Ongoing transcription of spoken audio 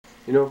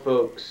You know,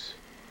 folks,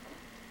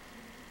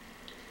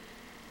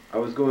 I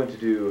was going to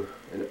do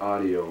an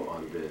audio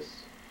on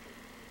this,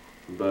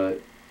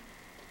 but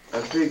I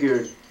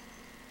figured,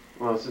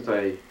 well, since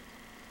I,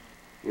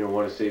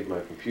 want to save my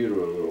computer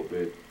a little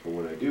bit for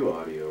when I do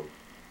audio,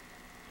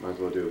 might as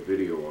well do a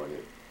video on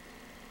it.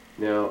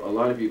 Now, a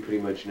lot of you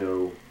pretty much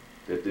know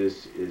that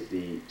this is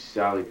the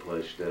Sally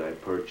plush that I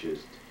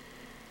purchased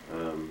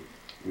um,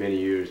 many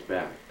years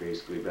back,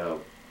 basically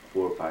about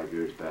 4 or 5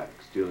 years back,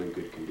 still in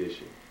good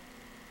condition,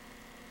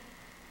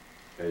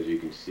 as you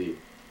can see.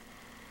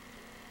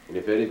 And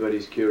if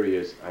anybody's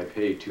curious, I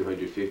paid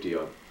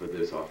 $250 for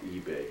this off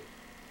eBay.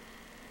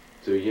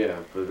 So yeah,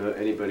 for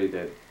anybody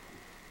that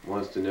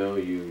wants to know,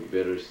 you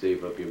better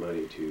save up your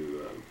money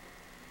to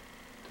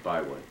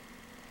buy one.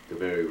 They're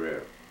very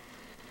rare.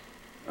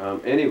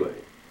 Anyway,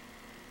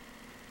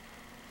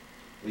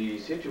 the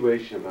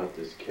situation about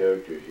this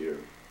character here,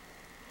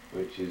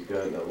 which has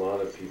gotten a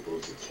lot of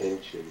people's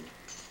attention,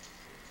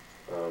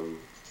 um,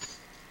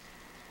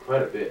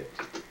 quite a bit,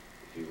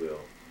 if you will.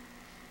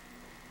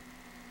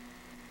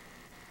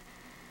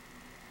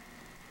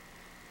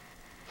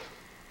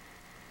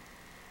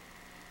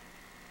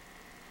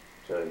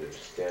 Trying to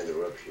stand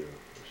her up here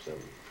or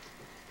something.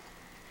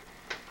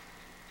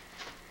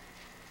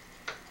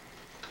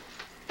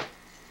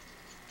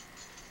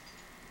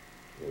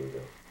 There we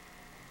go.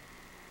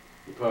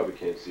 You probably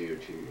can't see her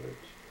too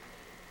much.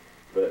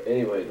 But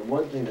anyway, the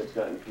one thing that's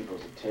gotten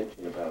people's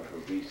attention about her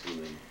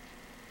recently,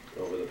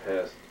 over the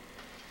past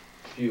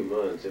few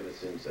months, ever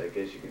since, I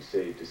guess you could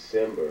say,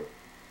 December,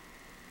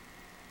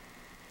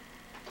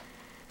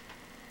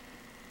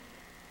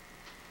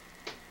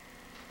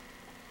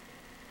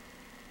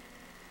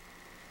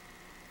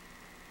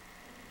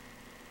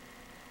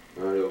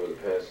 right over the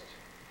past,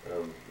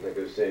 like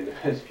I was saying, the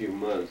past few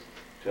months,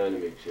 trying to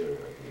make sure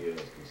you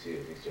guys can see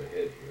at least her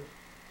head here.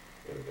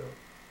 There we go.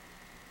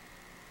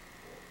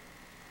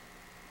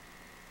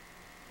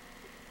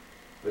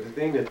 But the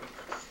thing that,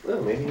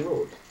 well, maybe he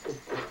won't.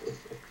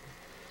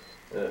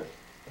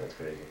 That's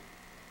crazy.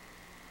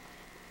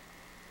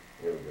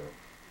 There we go.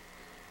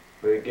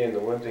 But again, the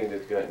one thing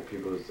that's gotten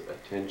people's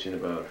attention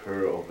about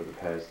her over the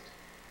past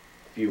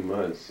few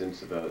months,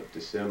 since about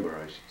December,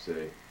 I should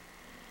say,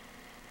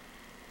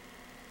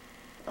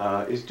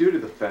 is due to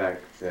the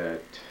fact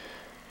that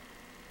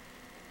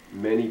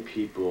many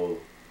people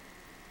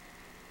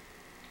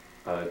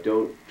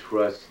don't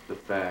trust the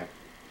fact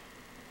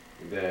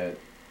that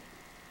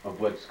of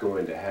what's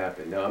going to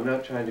happen. Now, I'm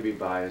not trying to be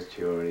biased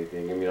here or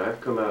anything. I mean, I've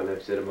come out and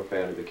I've said I'm a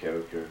fan of the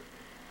character.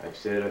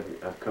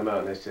 I've come out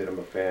and I said I'm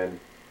a fan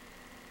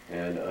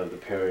and of the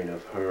pairing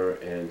of her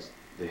and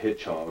the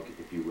hedgehog,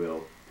 if you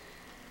will.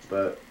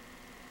 But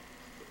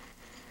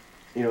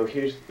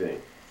here's the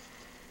thing.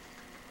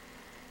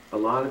 A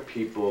lot of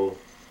people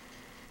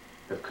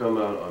have come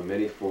out on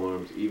many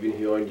forums, even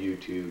here on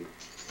YouTube,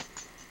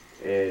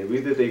 and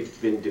whether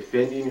they've been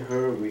defending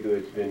her, whether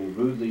it's been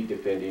rudely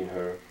defending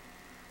her,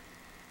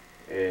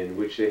 and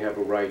which they have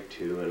a right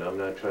to, and I'm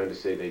not trying to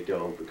say they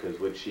don't, because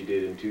what she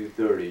did in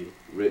 230,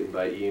 written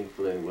by Ian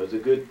Flynn, was a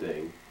good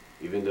thing.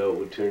 Even though it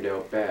would turn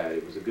out bad,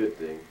 it was a good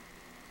thing.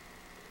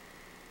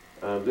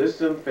 There's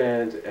some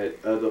fans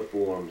at other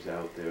forums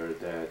out there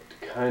that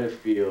kind of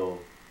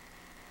feel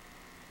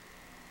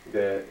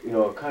that,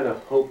 are kind of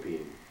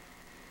hoping.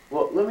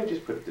 Well, let me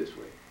just put it this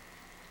way.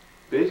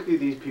 Basically,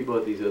 these people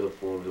at these other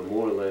forums are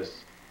more or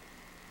less,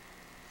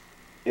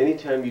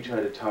 anytime you try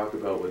to talk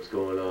about what's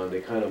going on,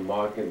 they kind of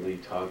mockingly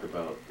talk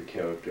about the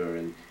character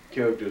and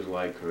characters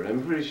like her. And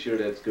I'm pretty sure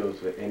that goes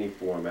for any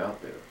forum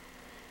out there.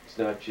 It's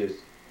not just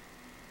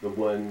the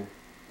one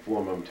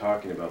forum I'm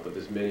talking about, but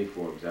there's many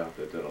forums out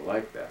there that are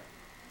like that.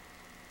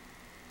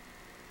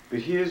 But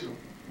here's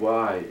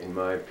why, in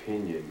my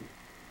opinion,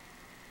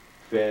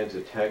 fans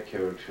attack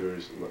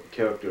characters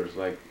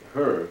like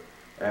her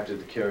after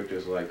the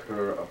characters like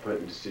her are put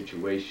into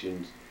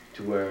situations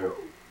to where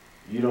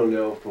you don't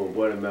know for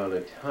what amount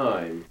of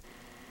time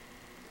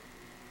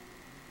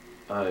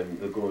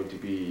they're going to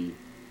be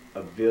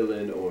a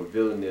villain or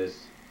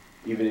villainess.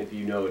 Even if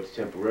you know it's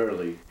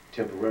temporary,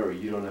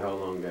 you don't know how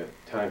long that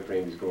time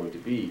frame is going to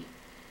be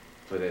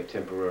for that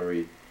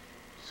temporary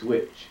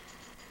switch.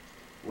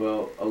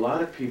 Well, a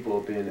lot of people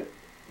have been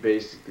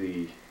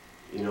basically,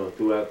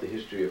 throughout the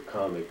history of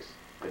comics,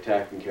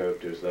 attacking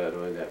characters that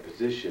are in that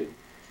position,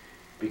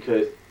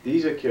 because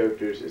these are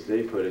characters, as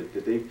they put it,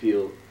 that they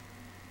feel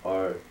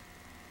are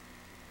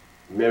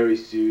Mary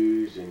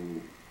Sue's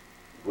and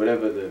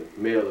whatever the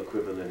male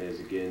equivalent is,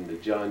 again, the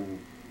John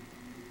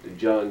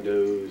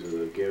Doe's or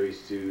the Gary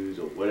Sue's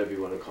or whatever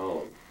you want to call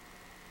them.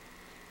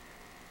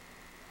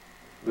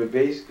 But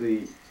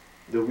basically,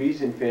 the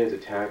reason fans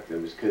attack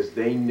them is because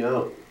they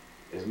know,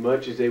 as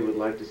much as they would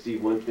like to see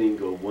one thing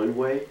go one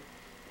way,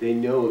 they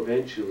know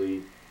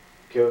eventually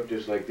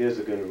characters like this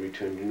are going to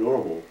return to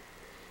normal,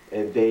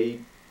 and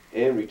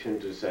return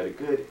to the side of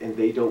good, and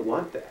they don't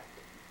want that.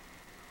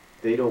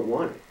 They don't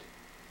want it.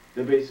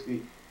 They're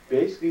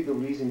basically the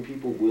reason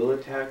people will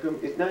attack them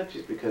is not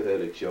just because of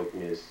the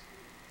jokeness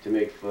to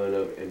make fun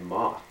of and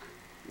mock.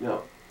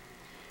 No.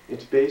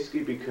 It's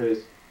basically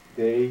because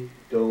they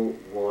don't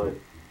want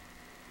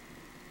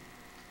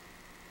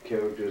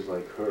characters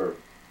like her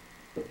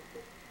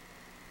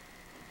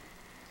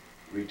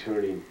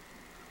returning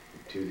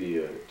to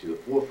the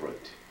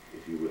forefront,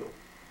 if you will.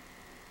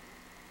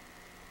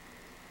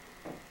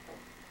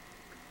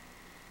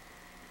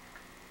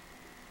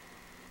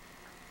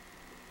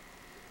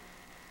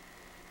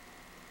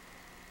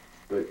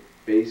 But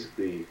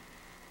basically,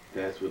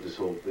 that's what this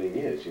whole thing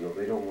is. You know,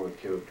 they don't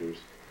want characters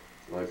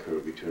like her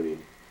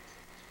returning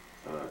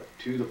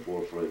to the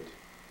forefront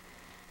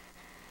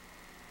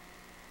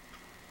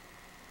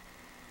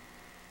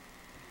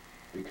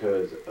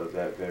because of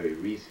that very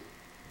reason.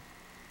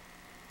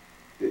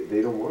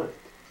 They don't want it.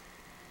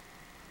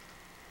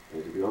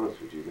 And to be honest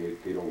with you,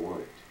 they don't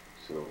want it.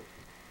 So,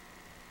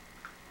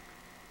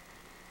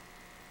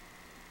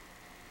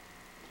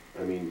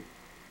 I mean,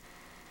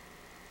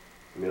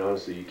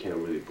 honestly, you can't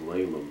really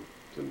blame them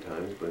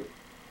sometimes, but,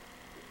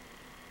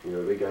 you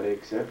know, they gotta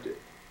accept it.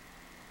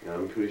 Now,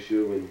 I'm pretty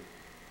sure when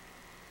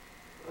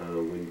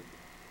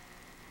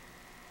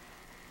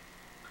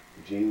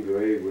Jean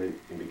Grey went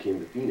and became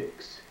the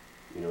Phoenix,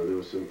 you know, there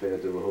were some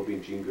fans that were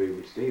hoping Jean Grey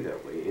would stay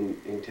that way,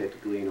 and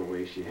technically, in a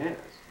way, she has.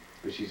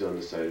 But she's on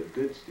the side of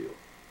good still.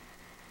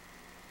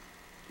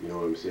 You know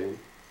what I'm saying?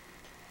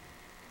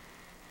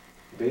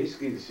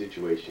 Basically, the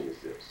situation is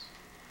this.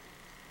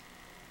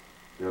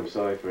 Now, I'm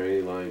sorry for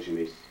any lines you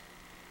may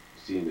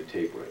see in the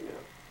tape right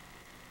now.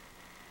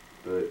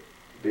 But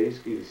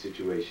basically, the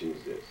situation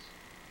is this.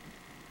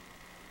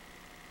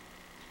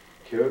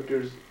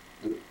 Characters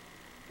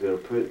that are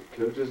put,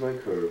 characters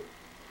like her,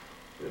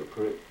 that are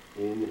put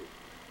in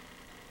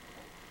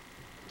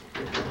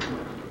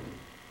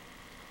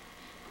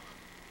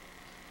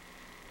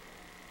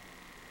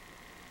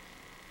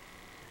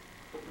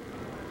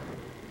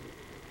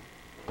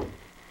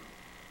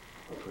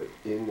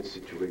the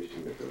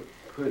situation that they're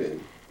put in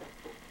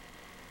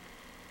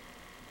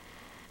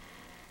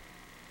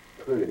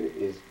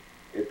is,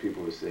 if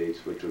people would say, it's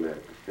for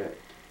dramatic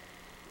effect.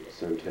 It's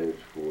sometimes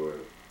for,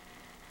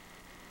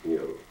 you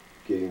know,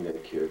 getting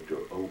that character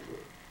over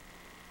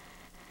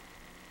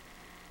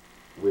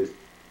with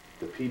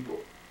the people,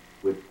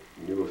 with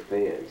newer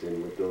fans,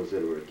 and with those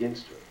that are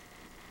against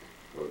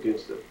her, or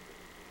against them.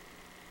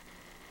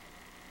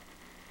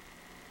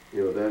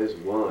 You know, that is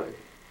why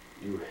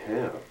you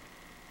have,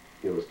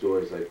 you know,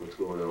 stories like what's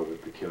going on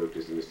with the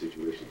characters and the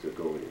situations they're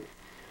going in.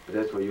 But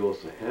that's why you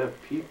also have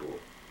people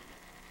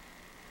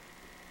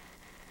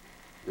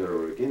that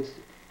are against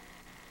it.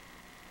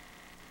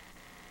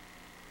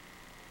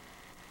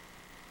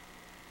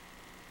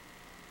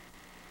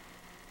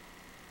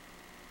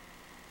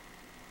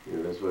 You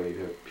know, that's why you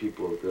have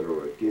people that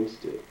are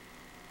against it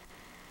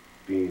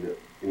being,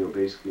 you know,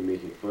 basically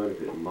making fun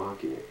of it and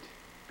mocking it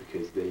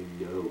because they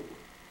know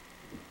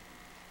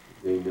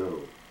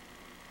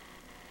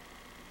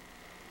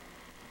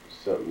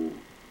something,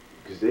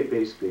 because they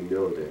basically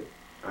know that,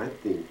 I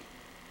think,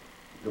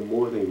 the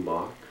more they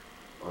mock,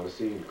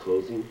 honestly, in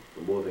closing,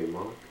 the more they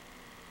mock,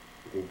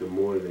 I think the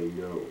more they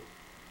know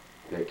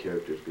that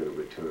character is going to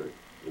return.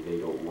 And they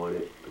don't want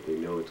it, but they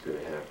know it's going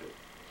to happen.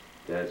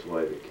 That's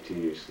why they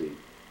continuously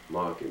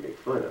mock and make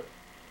fun of.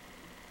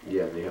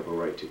 Yeah, they have a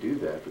right to do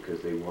that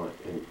because they want,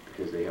 and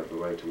because they have the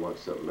right to want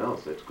something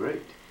else. That's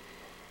great.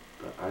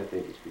 But I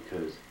think it's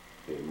because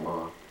they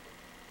mock.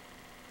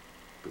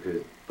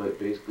 But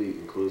basically,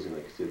 in closing,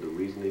 like I said, the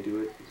reason they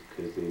do it is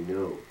because they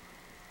know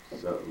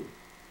something.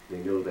 They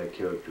know that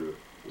character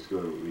is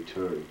going to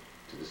return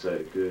to the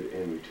side of good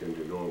and return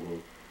to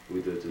normal,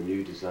 whether it's a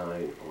new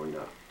design or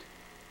not.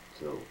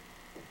 So,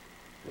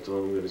 that's all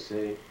I'm going to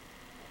say.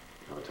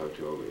 I'll talk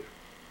to you all later.